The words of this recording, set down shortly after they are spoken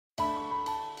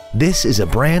This is a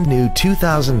brand new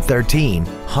 2013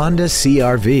 Honda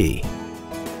CR-V.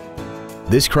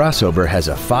 This crossover has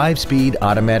a 5-speed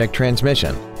automatic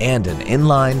transmission and an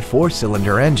inline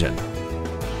 4-cylinder engine.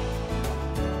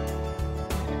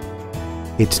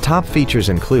 Its top features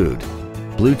include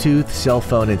Bluetooth cell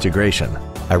phone integration,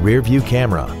 a rear-view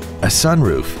camera, a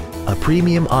sunroof, a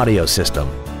premium audio system,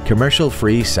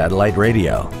 commercial-free satellite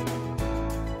radio,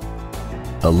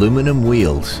 aluminum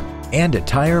wheels, and a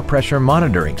tire pressure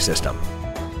monitoring system.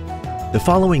 The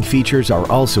following features are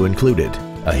also included: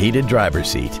 a heated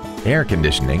driver's seat, air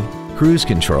conditioning, cruise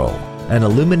control, an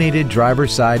illuminated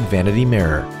driver's side vanity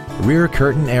mirror, rear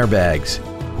curtain airbags,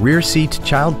 rear seat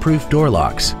child-proof door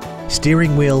locks,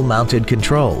 steering wheel mounted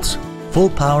controls, full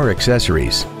power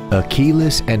accessories, a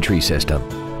keyless entry system,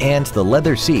 and the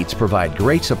leather seats provide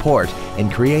great support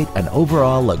and create an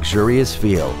overall luxurious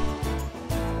feel.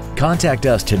 Contact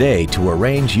us today to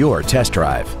arrange your test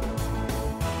drive.